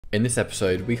In this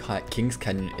episode, we hike Kings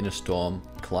Canyon in a storm,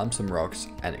 climb some rocks,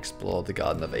 and explore the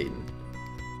Garden of Eden.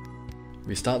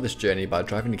 We start this journey by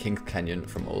driving to Kings Canyon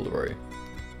from Uluru.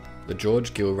 The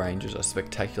George Gill Ranges are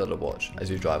spectacular to watch as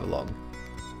you drive along.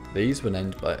 These were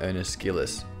named by Ernest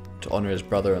Gillis to honour his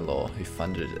brother-in-law who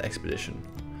funded his expedition.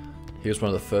 He was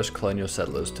one of the first colonial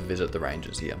settlers to visit the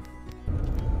ranges here.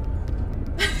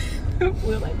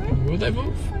 Will they move? Will they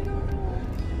move? I don't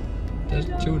know.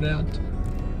 Just chilled out.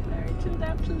 Very chilled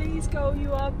out. Please go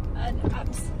you up and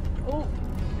ups. Oh.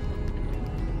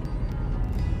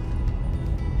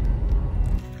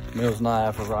 Mills and I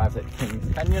have arrived at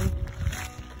Kings Canyon.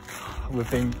 We've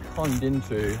been conned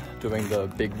into doing the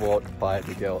big walk by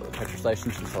the girl at the petrol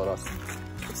station. She told us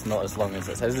it's not as long as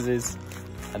it says it is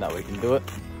and that we can do it.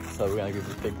 So we're going to give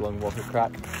this big long walk a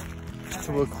crack. It's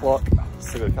 2 o'clock,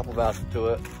 still got a couple of hours to do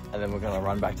it, and then we're going to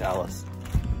run back to Alice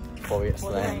before we get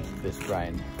slammed this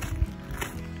rain.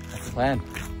 That's the plan.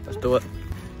 Let's do it.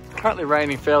 Currently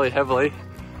raining fairly heavily,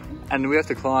 and we have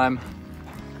to climb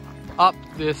up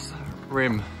this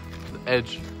rim, the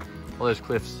edge of those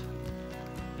cliffs.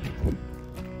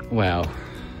 Wow.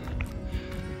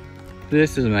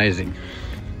 This is amazing.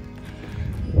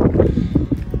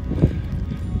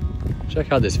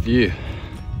 Check out this view.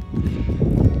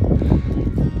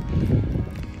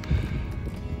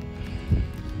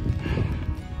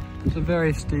 It's a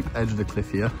very steep edge of the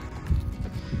cliff here.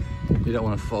 You don't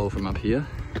want to fall from up here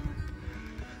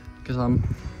because I'm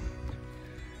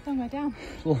Long way down.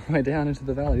 a long way down into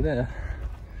the valley there.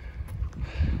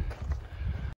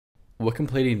 We're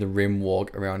completing the rim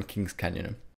walk around Kings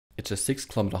Canyon. It's a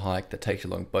 6-kilometre hike that takes you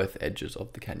along both edges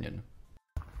of the canyon.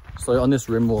 So on this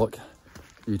rim walk,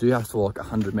 you do have to walk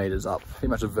 100 meters up, pretty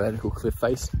much a vertical cliff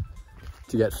face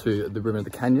to get to the rim of the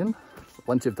canyon.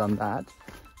 Once you've done that,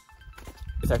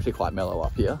 it's actually quite mellow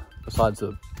up here, besides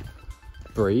the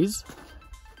breeze,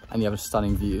 and you have a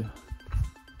stunning view.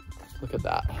 Look at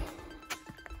that.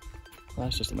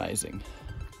 That's just amazing.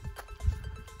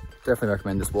 Definitely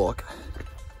recommend this walk,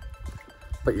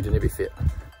 but you do need to be fit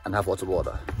and have lots of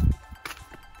water.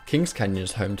 Kings Canyon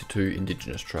is home to 2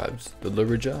 indigenous tribes, the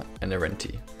Lurija and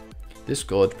Arenti. This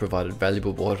gorge provided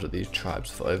valuable water to these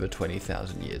tribes for over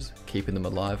 20,000 years, keeping them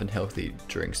alive and healthy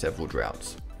during several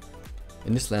droughts.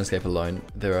 In this landscape alone,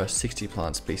 there are 60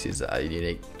 plant species that are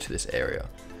unique to this area,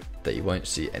 that you won't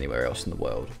see anywhere else in the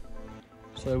world.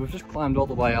 So we've just climbed all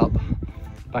the way up,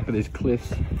 back of these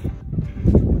cliffs,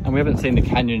 and we haven't seen the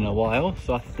canyon in a while,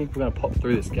 so I think we're going to pop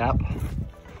through this gap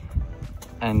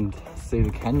and see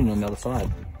the canyon on the other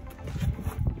side.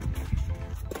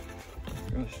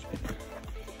 Gosh,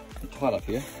 it's tight up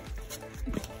here.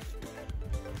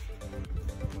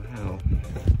 Wow.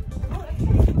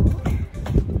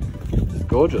 It's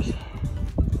gorgeous.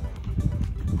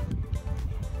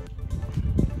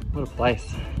 What a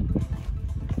place.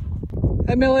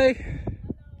 Hey Millie!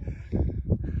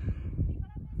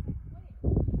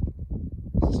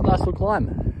 It's a nice little climb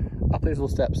up these little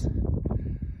steps.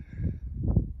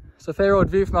 It's a fair old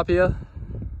view from up here.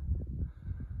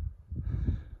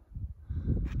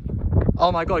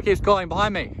 Oh my god, it keeps going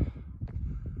behind me.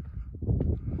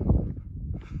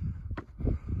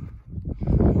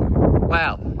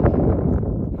 Wow.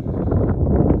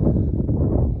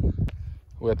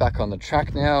 We're back on the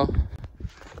track now,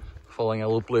 following our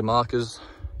little blue markers.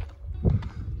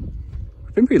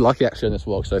 We've been pretty lucky actually on this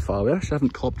walk so far. We actually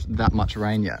haven't copped that much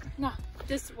rain yet. No,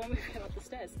 just when we went up the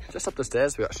stairs. Just up the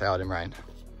stairs we got showered in rain.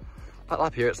 But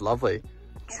up here it's lovely.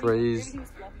 Trees.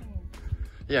 Everything's blocking.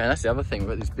 Yeah, and that's the other thing, we've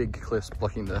got these big cliffs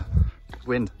blocking the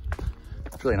wind.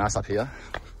 It's really nice up here.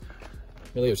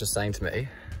 Millie was just saying to me,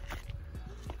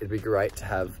 it'd be great to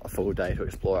have a full day to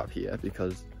explore up here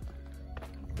because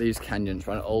these canyons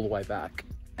run all the way back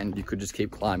and you could just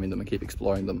keep climbing them and keep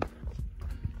exploring them.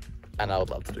 And I would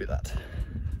love to do that.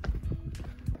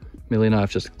 Millie and I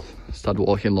have just started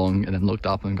walking along and then looked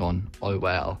up and gone, oh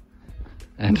wow.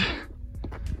 And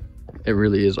it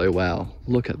really is, oh wow,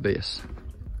 look at this.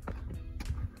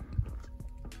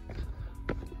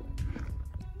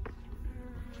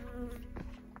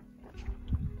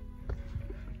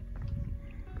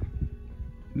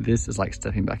 This is like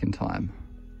stepping back in time.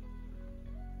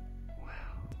 Wow.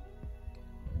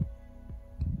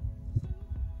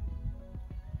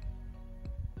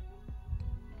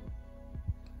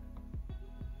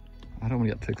 I don't want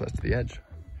to get too close to the edge.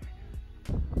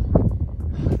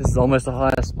 This is almost the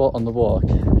highest spot on the walk,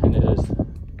 and it is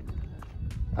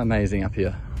amazing up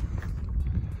here.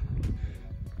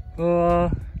 Oh,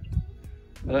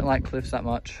 I don't like cliffs that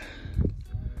much.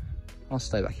 I'll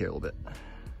stay back here a little bit.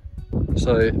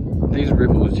 So these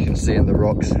ripples you can see in the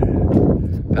rocks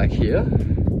back here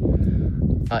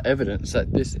are evidence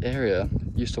that this area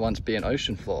used to once be an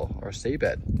ocean floor or a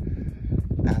seabed,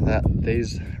 and that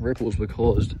these ripples were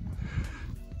caused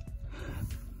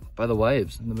by the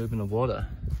waves and the movement of water.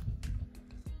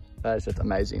 That is just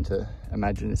amazing to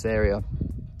imagine this area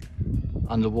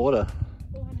underwater.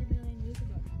 400 million years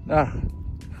ago. Ah,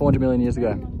 400 million years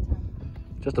ago.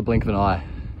 Just a blink of an eye.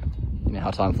 You know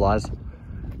how time flies.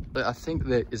 But I think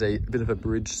there is a bit of a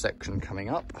bridge section coming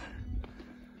up,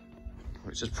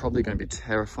 which is probably going to be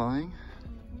terrifying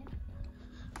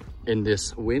in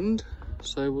this wind.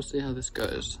 So we'll see how this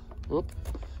goes. Whoop.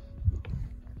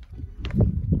 You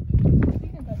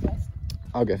can go first.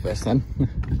 I'll go first then.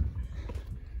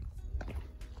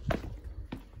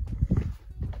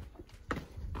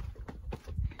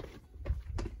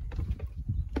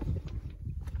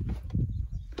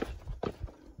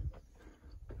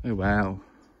 Oh, wow.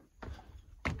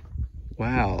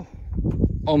 Wow.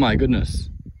 Oh my goodness.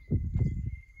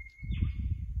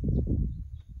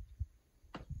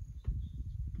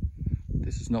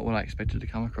 This is not what I expected to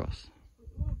come across.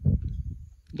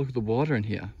 Look at the water in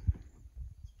here.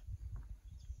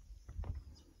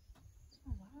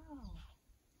 Oh, wow.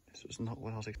 This was not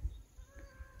what I was expecting.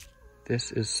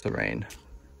 This is serene.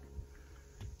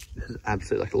 This is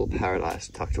absolutely like a little paradise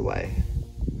tucked away.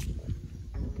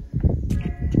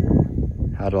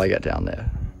 How do I get down there?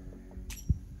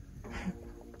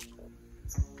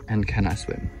 And can I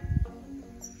swim?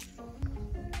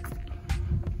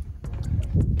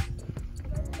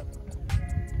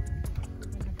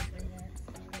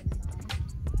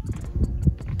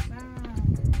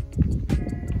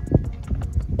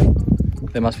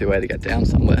 There must be a way to get down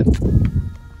somewhere.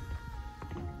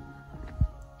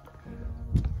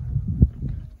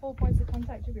 All points of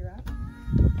contact should be right.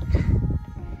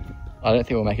 I don't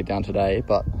think we'll make it down today,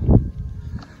 but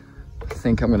I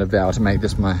think I'm going to vow to make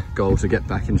this my goal to get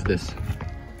back into this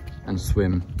and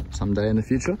swim someday in the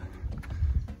future,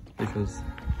 because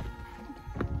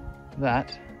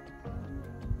that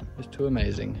is too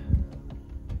amazing.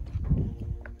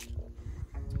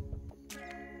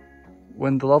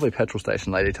 When the lovely petrol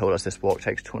station lady told us this walk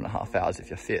takes 2.5 hours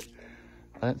if you're fit,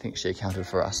 I don't think she accounted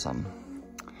for us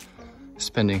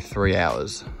spending 3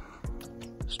 hours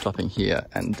stopping here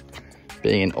and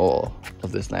being in awe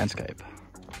of this landscape.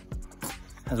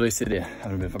 As we sit here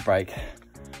having a bit of a break,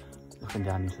 looking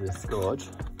down into this gorge,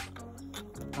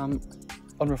 on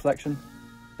reflection,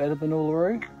 better than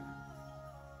Uluru?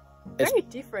 Very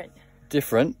different.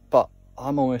 Different, but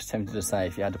I'm almost tempted to say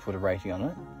if you had to put a rating on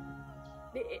it,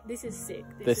 This is sick.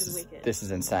 This is wicked. This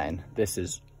is insane. This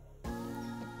is...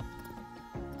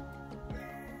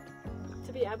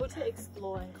 To be able to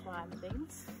explore and climb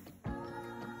things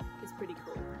is pretty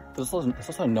cool. There's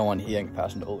also no one here in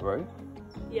comparison to Uluru.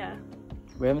 Yeah.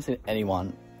 We haven't seen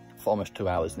anyone for almost 2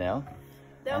 hours now.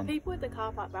 There were people at the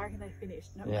car park, but I reckon they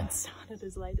finished. No one started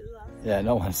as late as us. Yeah,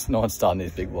 no one's starting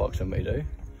these big walks when we do.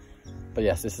 But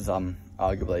yes, this is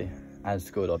arguably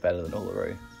as good or better than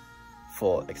Uluru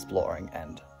for exploring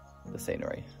and the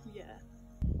scenery. Yeah.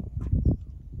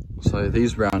 So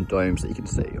these round domes that you can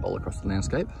see all across the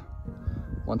landscape,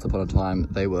 once upon a time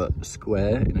they were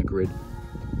square in a grid,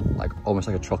 like almost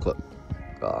like a chocolate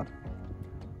bar.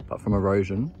 But from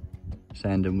erosion,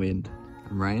 sand and wind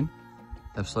and rain,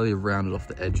 they've slowly rounded off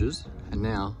the edges, and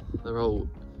now they're all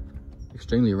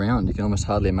extremely round. You can almost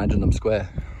hardly imagine them square.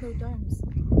 Little domes.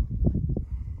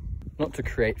 Not to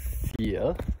create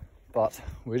fear, but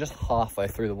we're just halfway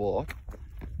through the walk,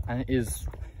 and it is,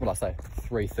 what I say,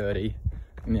 3:30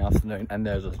 in the afternoon, and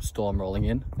there's a storm rolling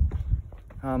in.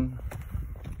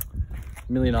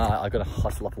 Millie and I got to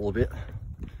hustle up a little bit,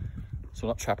 so we're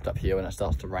not trapped up here when it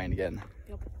starts to rain again.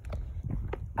 Yep.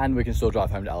 And we can still drive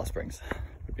home to Alice Springs.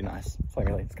 Would be nice. Sorry,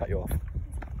 Millie, let's cut you off.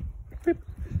 Beep.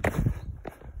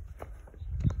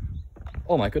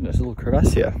 Oh my goodness, a little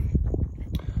crevasse here.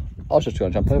 I was just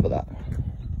going to jump over that.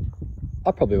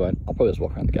 I probably won't. I'll probably just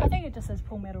walk around the gate. I think it just says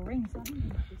pull metal rings, so I think you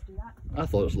can just do that. I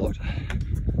thought it was locked.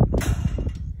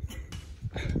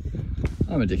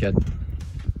 I'm a dickhead.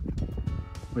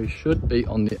 We should be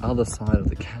on the other side of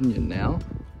the canyon now.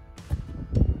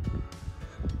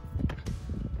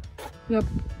 Yep.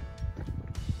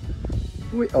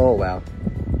 Oh wow.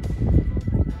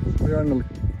 We're on the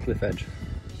cliff edge.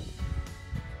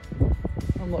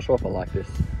 I'm not sure if I like this.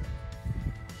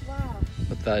 Wow.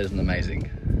 But that is an amazing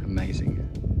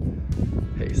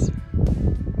piece.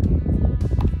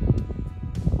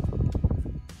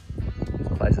 This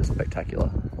place is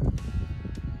spectacular.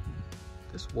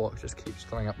 This walk just keeps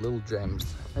throwing up little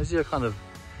gems. As you're kind of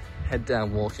head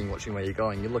down walking, watching where you're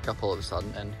going, you look up all of a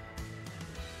sudden and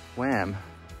wham,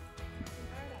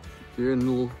 you're in a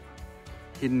little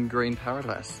hidden green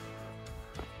paradise.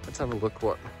 Let's have a look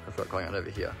what I've got going on over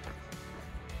here.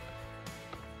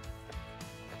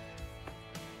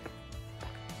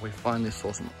 We finally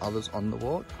saw some others on the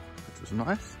walk, which was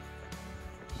nice.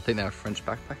 I think they were French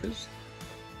backpackers.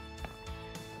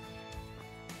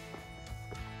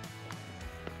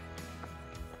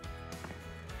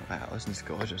 Wow, isn't this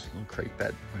gorgeous? Little creek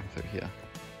bed running through here.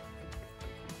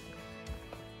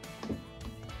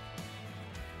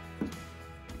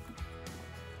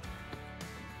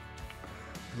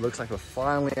 It looks like we're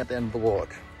finally at the end of the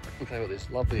walk. Looks like we've got these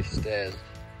lovely stairs.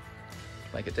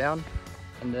 Make it down,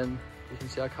 and then you can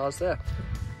see our cars there.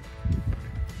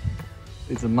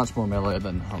 These are much more mellow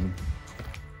than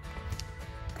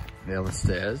the other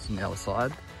stairs on the other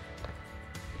side.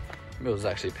 Mill's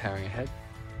actually powering ahead.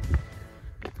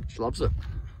 She loves it.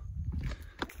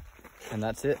 And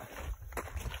that's it.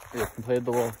 We've completed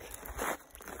the walk.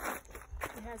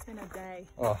 It has been a day.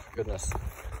 Oh goodness.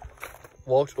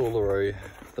 Walked Uluru,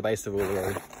 the base of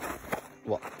Uluru,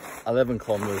 what, 11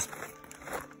 kilometers,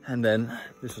 and then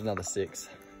this was another 6.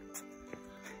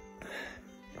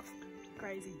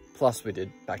 Crazy. Plus we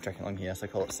did backtracking along here, so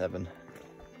call it 7.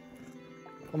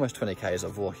 Almost 20 k's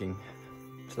of walking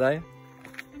today.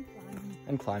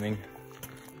 And climbing.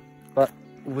 But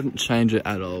wouldn't change it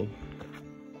at all.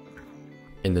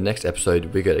 In the next episode,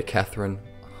 we go to Catherine,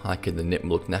 hike in the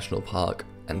Watarrka National Park,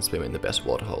 and swim in the best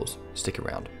waterholes. Stick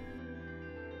around.